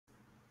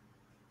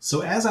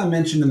So as I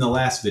mentioned in the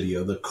last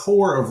video, the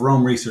core of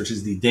Roam Research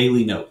is the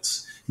daily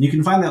notes. And you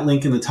can find that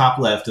link in the top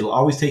left. It'll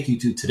always take you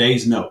to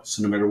today's notes.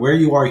 So no matter where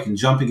you are, you can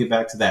jump and get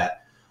back to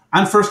that.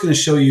 I'm first going to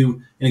show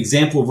you an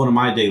example of one of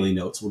my daily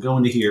notes. We'll go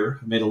into here.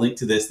 I made a link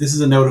to this. This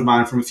is a note of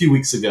mine from a few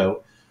weeks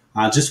ago,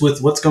 just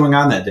with what's going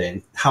on that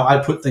day, how I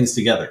put things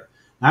together.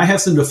 Now, I have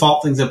some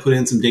default things I put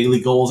in, some daily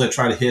goals I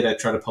try to hit. I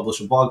try to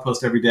publish a blog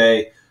post every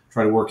day,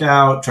 try to work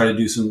out, try to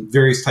do some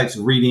various types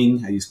of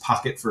reading. I use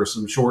Pocket for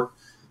some short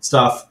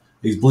stuff.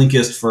 I use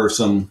Blinkist for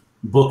some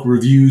book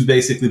reviews,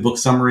 basically book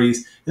summaries.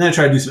 And then I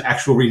try to do some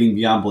actual reading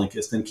beyond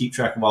Blinkist and keep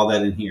track of all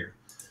that in here.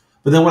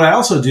 But then what I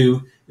also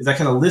do is I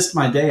kind of list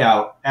my day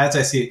out as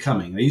I see it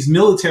coming. I use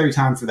military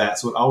time for that,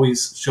 so it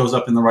always shows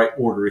up in the right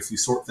order if you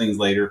sort things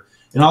later.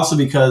 And also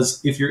because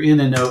if you're in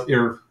a note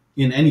or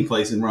in any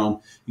place in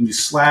Roam, you can do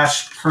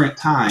 /current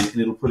time and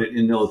it'll put it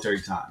in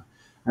military time.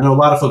 I know a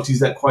lot of folks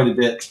use that quite a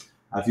bit.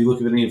 If you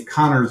look at any of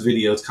Connor's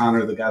videos,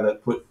 Connor, the guy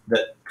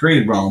that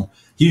created Roam,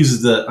 he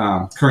uses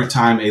the current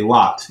time a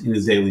lot in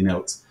his daily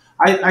notes.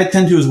 I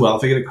tend to as well.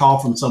 If I get a call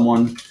from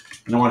someone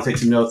and I want to take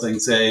some notes, I can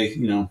say,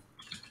 you know,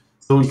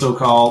 so-and-so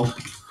called,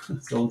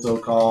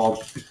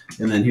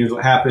 and then here's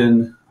what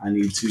happened. I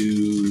need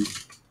to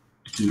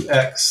do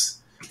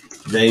X.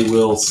 They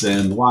will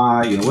send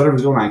Y, you know,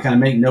 whatever's going on. I kind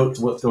of make notes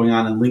of what's going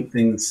on and link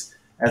things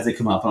as they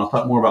come up. And I'll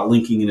talk more about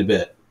linking in a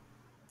bit.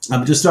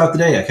 But just throughout the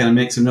day, I kind of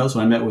make some notes.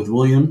 When I met with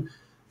William,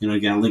 you know,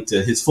 again, I linked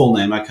to his full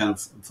name. I kind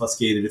of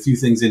obfuscated a few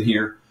things in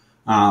here.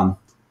 But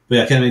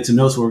yeah, I kind of made some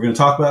notes what we're going to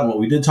talk about and what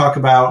we did talk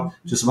about.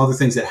 Just some other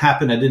things that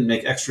happened I didn't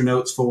make extra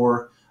notes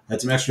for. I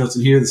had some extra notes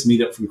in here. This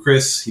meetup from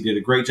Chris. He did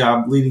a great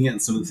job leading it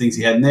and some of the things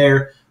he had in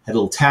there. Had a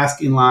little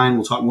task in line.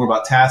 We'll talk more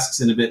about tasks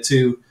in a bit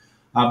too.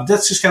 But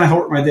that's just kind of how I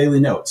work my daily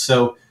notes.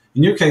 So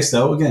in your case,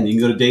 though, again, you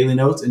can go to daily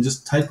notes and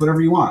just type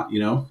whatever you want. You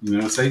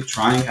know, say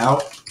trying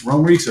out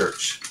Roam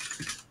Research.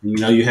 And, you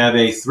know, you have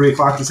a 3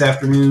 o'clock this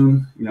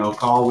afternoon, you know,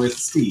 call with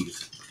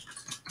Steve.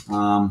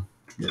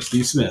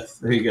 Steve Smith.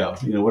 There you go.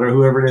 You know,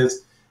 whoever it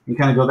is, you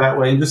can kind of go that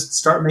way and just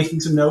start making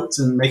some notes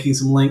and making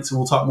some links. And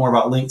we'll talk more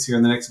about links here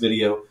in the next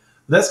video.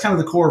 But that's kind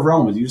of the core of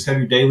Roam. You just have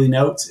your daily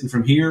notes, and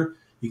from here,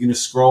 you can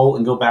just scroll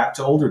and go back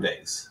to older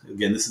days.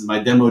 Again, this is my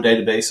demo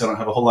database, so I don't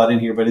have a whole lot in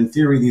here, but in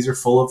theory, these are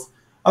full of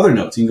other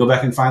notes. You can go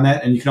back and find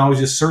that, and you can always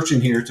just search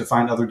in here to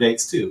find other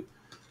dates too.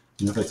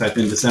 You know, if I type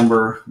in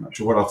December, I'm not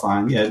sure what I'll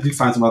find. Yeah, you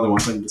find some other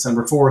ones, like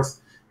December 4th,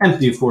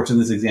 empty, of course, in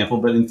this example,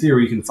 but in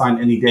theory, you can find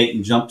any date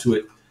and jump to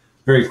it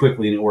very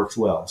quickly, and it works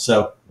well.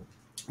 So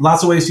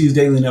lots of ways to use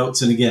daily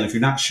notes, and again, if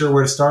you're not sure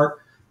where to start,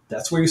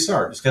 that's where you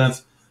start. Just kind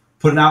of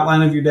put an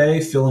outline of your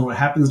day, fill in what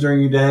happens during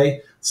your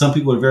day. Some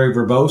people are very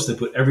verbose. They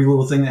put every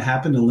little thing that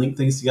happened and link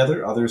things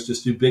together. Others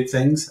just do big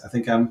things. I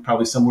think I'm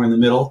probably somewhere in the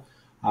middle.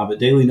 But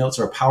daily notes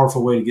are a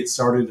powerful way to get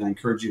started, and I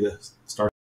encourage you to start.